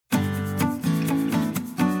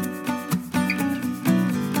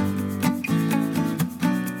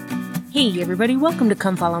Hey everybody, welcome to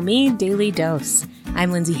Come Follow Me Daily Dose.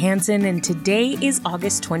 I'm Lindsay Hansen and today is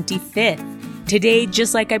August 25th. Today,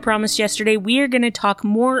 just like I promised yesterday, we are going to talk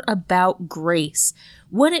more about grace.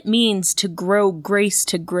 What it means to grow grace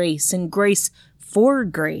to grace and grace for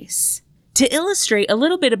grace. To illustrate a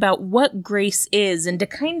little bit about what grace is and to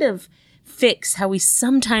kind of fix how we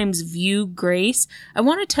sometimes view grace, I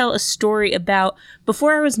want to tell a story about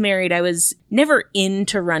before I was married. I was never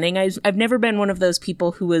into running. I've never been one of those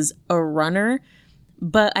people who was a runner,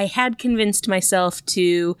 but I had convinced myself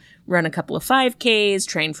to run a couple of 5Ks,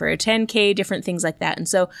 train for a 10K, different things like that. And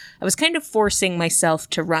so I was kind of forcing myself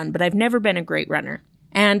to run, but I've never been a great runner.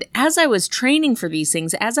 And as I was training for these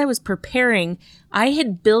things, as I was preparing, I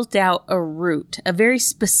had built out a route, a very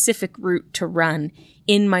specific route to run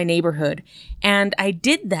in my neighborhood. And I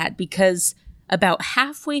did that because about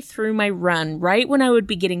halfway through my run, right when I would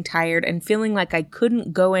be getting tired and feeling like I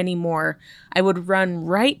couldn't go anymore, I would run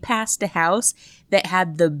right past a house that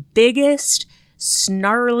had the biggest,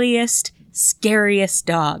 snarliest, scariest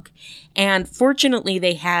dog. And fortunately,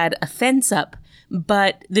 they had a fence up,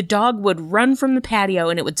 but the dog would run from the patio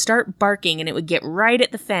and it would start barking and it would get right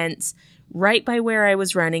at the fence, right by where I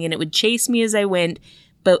was running, and it would chase me as I went,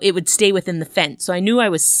 but it would stay within the fence. So I knew I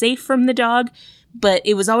was safe from the dog, but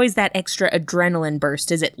it was always that extra adrenaline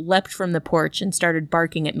burst as it leapt from the porch and started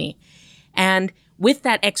barking at me. And with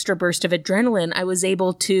that extra burst of adrenaline, I was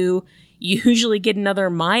able to usually get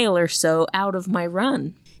another mile or so out of my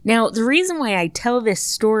run. Now, the reason why I tell this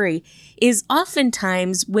story is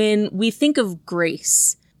oftentimes when we think of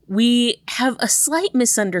grace, we have a slight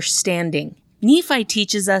misunderstanding. Nephi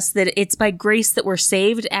teaches us that it's by grace that we're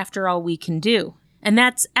saved after all we can do. And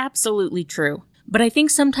that's absolutely true. But I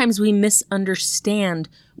think sometimes we misunderstand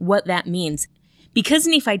what that means. Because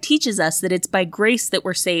Nephi teaches us that it's by grace that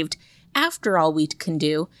we're saved after all we can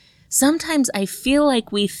do, sometimes I feel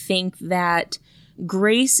like we think that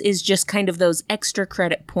grace is just kind of those extra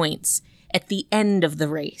credit points at the end of the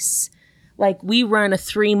race. Like we run a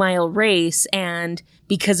 3-mile race and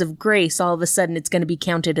because of grace, all of a sudden it's going to be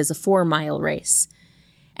counted as a 4-mile race.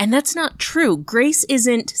 And that's not true. Grace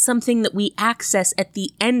isn't something that we access at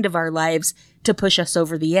the end of our lives to push us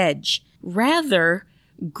over the edge. Rather,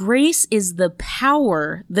 grace is the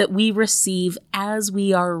power that we receive as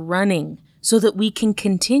we are running so that we can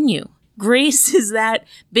continue. Grace is that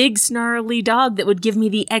big snarly dog that would give me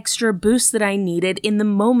the extra boost that I needed in the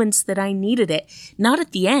moments that I needed it, not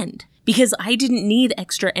at the end. Because I didn't need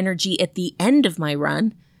extra energy at the end of my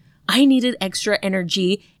run. I needed extra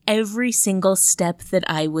energy every single step that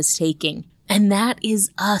I was taking. And that is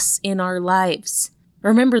us in our lives.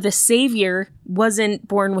 Remember, the Savior wasn't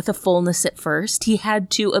born with a fullness at first. He had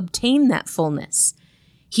to obtain that fullness.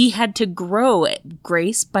 He had to grow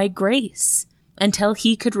grace by grace until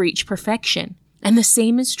he could reach perfection. And the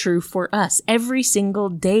same is true for us. Every single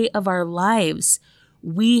day of our lives,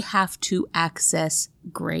 we have to access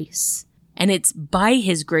grace. And it's by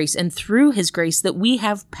his grace and through his grace that we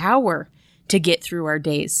have power to get through our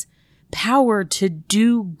days, power to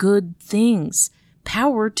do good things,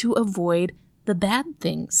 power to avoid the bad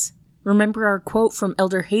things. Remember our quote from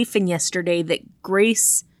Elder Hafen yesterday that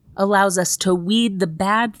grace allows us to weed the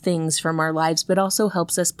bad things from our lives, but also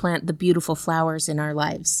helps us plant the beautiful flowers in our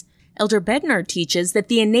lives. Elder Bednar teaches that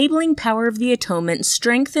the enabling power of the atonement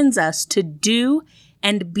strengthens us to do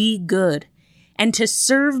and be good, and to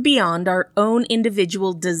serve beyond our own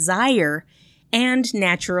individual desire and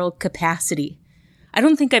natural capacity. I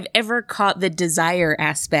don't think I've ever caught the desire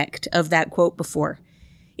aspect of that quote before.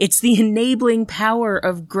 It's the enabling power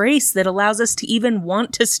of grace that allows us to even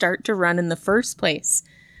want to start to run in the first place.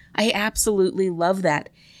 I absolutely love that.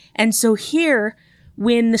 And so here,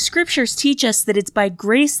 when the scriptures teach us that it's by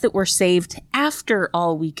grace that we're saved after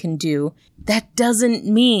all we can do, that doesn't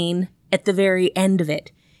mean at the very end of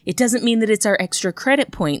it. It doesn't mean that it's our extra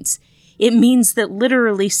credit points. It means that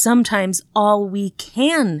literally sometimes all we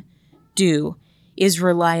can do is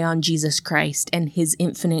rely on Jesus Christ and his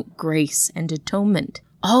infinite grace and atonement.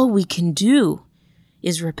 All we can do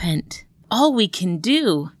is repent. All we can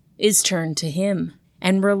do is turn to him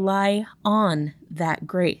and rely on that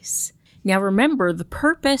grace. Now remember, the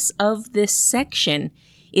purpose of this section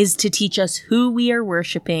is to teach us who we are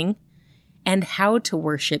worshiping and how to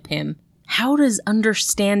worship him. How does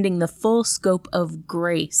understanding the full scope of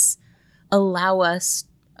grace allow us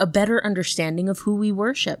a better understanding of who we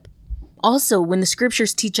worship? Also, when the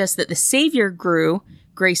scriptures teach us that the Savior grew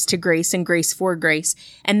grace to grace and grace for grace,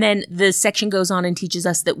 and then the section goes on and teaches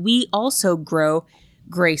us that we also grow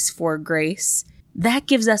grace for grace, that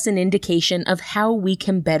gives us an indication of how we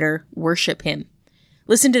can better worship him.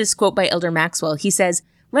 Listen to this quote by Elder Maxwell. He says,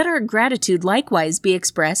 Let our gratitude likewise be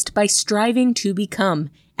expressed by striving to become,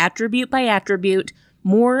 attribute by attribute,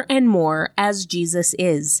 more and more as Jesus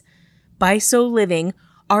is. By so living,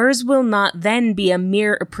 ours will not then be a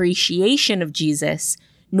mere appreciation of Jesus,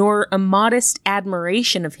 nor a modest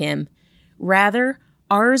admiration of him. Rather,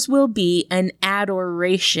 ours will be an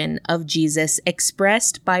adoration of Jesus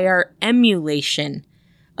expressed by our emulation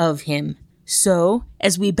of him. So,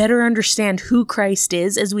 as we better understand who Christ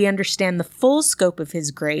is, as we understand the full scope of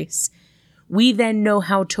his grace, we then know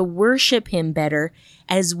how to worship him better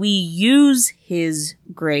as we use his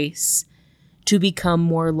grace to become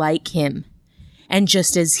more like him. And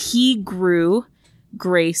just as he grew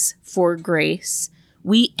grace for grace,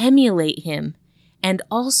 we emulate him and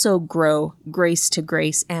also grow grace to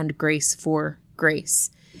grace and grace for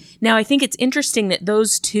grace. Now, I think it's interesting that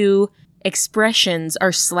those two expressions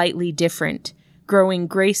are slightly different, growing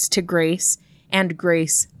grace to grace and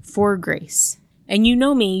grace for grace. And you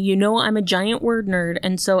know me, you know I'm a giant word nerd,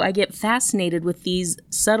 and so I get fascinated with these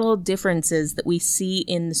subtle differences that we see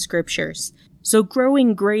in the scriptures. So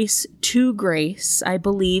growing grace to grace, I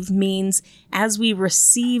believe, means as we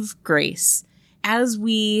receive grace, as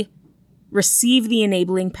we receive the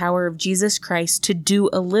enabling power of Jesus Christ to do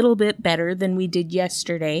a little bit better than we did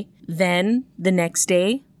yesterday, then the next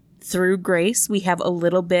day, through grace, we have a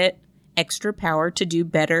little bit extra power to do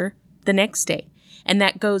better the next day. And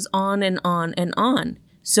that goes on and on and on.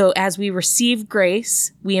 So as we receive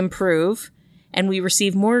grace, we improve, and we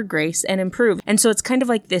receive more grace and improve. And so it's kind of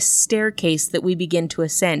like this staircase that we begin to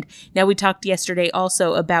ascend. Now, we talked yesterday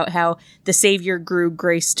also about how the Savior grew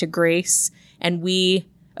grace to grace, and we,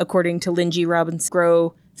 according to Lynn G. Robbins,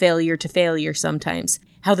 grow failure to failure sometimes.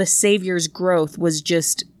 How the Savior's growth was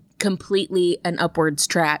just completely an upwards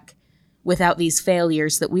track without these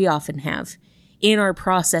failures that we often have. In our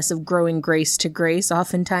process of growing grace to grace,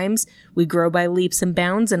 oftentimes we grow by leaps and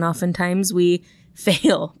bounds, and oftentimes we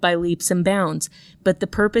fail by leaps and bounds. But the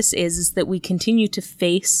purpose is that we continue to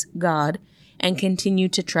face God and continue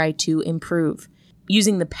to try to improve,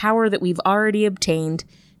 using the power that we've already obtained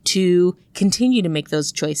to continue to make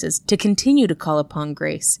those choices, to continue to call upon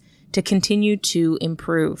grace, to continue to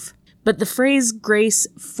improve. But the phrase grace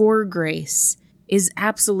for grace is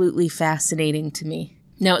absolutely fascinating to me.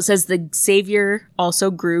 Now, it says the Savior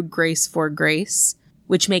also grew grace for grace,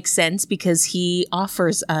 which makes sense because he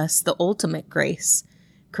offers us the ultimate grace,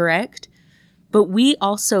 correct? But we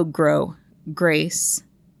also grow grace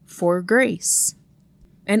for grace.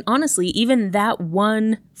 And honestly, even that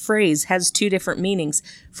one phrase has two different meanings.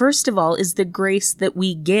 First of all is the grace that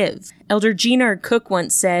we give. Elder Gene R. Cook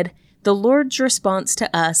once said, "The Lord's response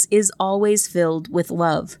to us is always filled with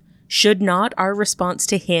love. Should not our response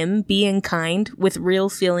to him be in kind with real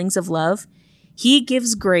feelings of love? He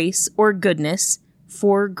gives grace or goodness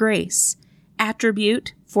for grace,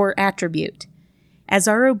 attribute for attribute. As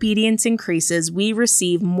our obedience increases, we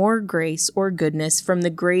receive more grace or goodness from the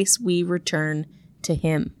grace we return to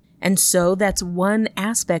him." And so that's one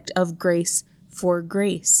aspect of grace for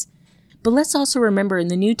grace. But let's also remember in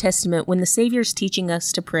the New Testament, when the Savior's teaching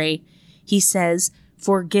us to pray, he says,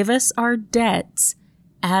 "Forgive us our debts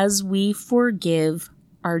as we forgive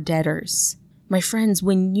our debtors." My friends,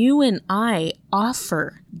 when you and I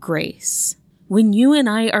offer grace, when you and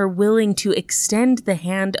I are willing to extend the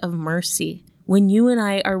hand of mercy, when you and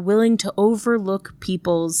I are willing to overlook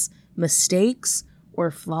people's mistakes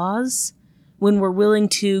or flaws, when we're willing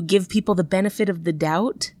to give people the benefit of the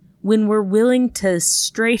doubt, when we're willing to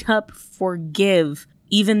straight up forgive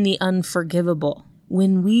even the unforgivable,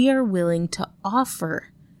 when we are willing to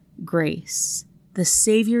offer grace, the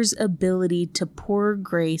Savior's ability to pour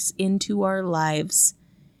grace into our lives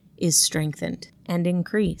is strengthened and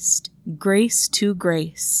increased. Grace to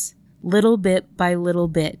grace, little bit by little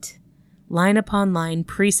bit, line upon line,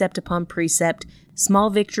 precept upon precept, small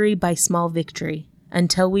victory by small victory,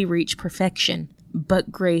 until we reach perfection.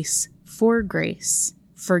 But grace for grace,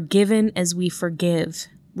 forgiven as we forgive,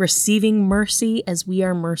 receiving mercy as we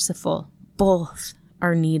are merciful, both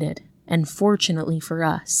are needed. And fortunately for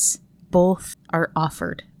us, both are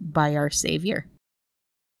offered by our Savior.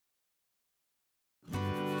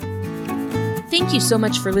 Thank you so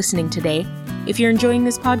much for listening today. If you're enjoying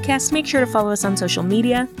this podcast, make sure to follow us on social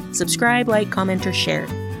media, subscribe, like, comment, or share.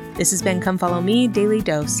 This has been Come Follow Me, Daily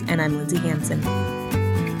Dose, and I'm Lindsay Hansen.